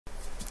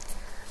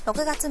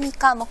6月3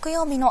日木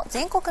曜日の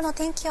全国の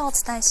天気をお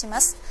伝えし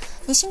ます。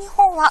西日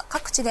本は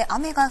各地で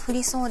雨が降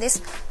りそうで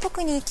す。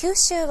特に九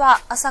州は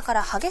朝か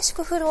ら激し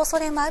く降る恐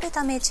れもある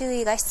ため注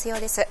意が必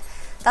要です。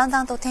だん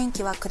だんと天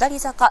気は下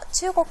り坂、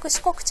中国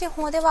四国地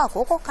方では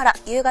午後から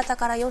夕方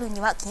から夜に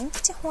は近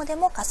畿地方で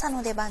も傘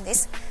の出番で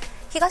す。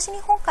東日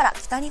本から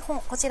北日本、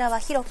こちらは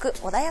広く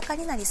穏やか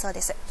になりそう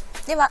です。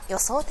では予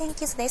想天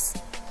気図です。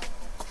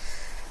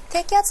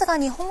低気圧が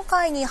日本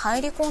海に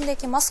入り込んで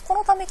きます。こ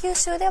のため九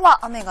州で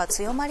は雨が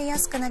強まりや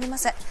すくなりま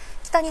す。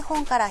北日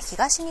本から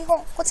東日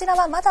本、こちら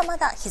はまだま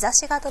だ日差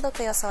しが届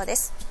く予想で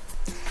す。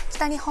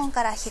北日本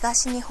から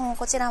東日本、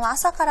こちらは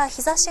朝から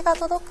日差しが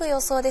届く予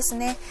想です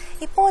ね。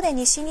一方で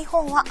西日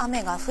本は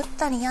雨が降っ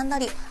たり止んだ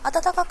り、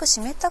暖かく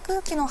湿った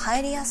空気の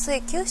入りやす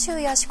い九州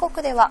や四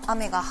国では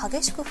雨が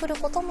激しく降る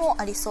ことも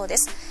ありそうで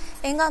す。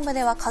沿岸部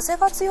では風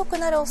が強く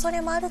なる恐れ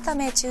もあるた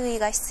め注意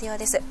が必要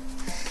です。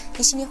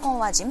西日本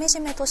はジメジ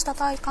メとした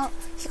体感、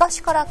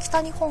東から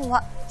北日本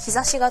は日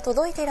差しが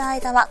届いている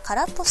間はカ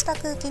ラッとした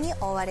空気に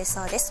覆われ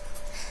そうです。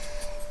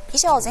以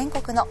上、全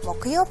国の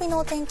木曜日の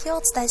お天気を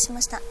お伝えし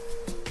ました。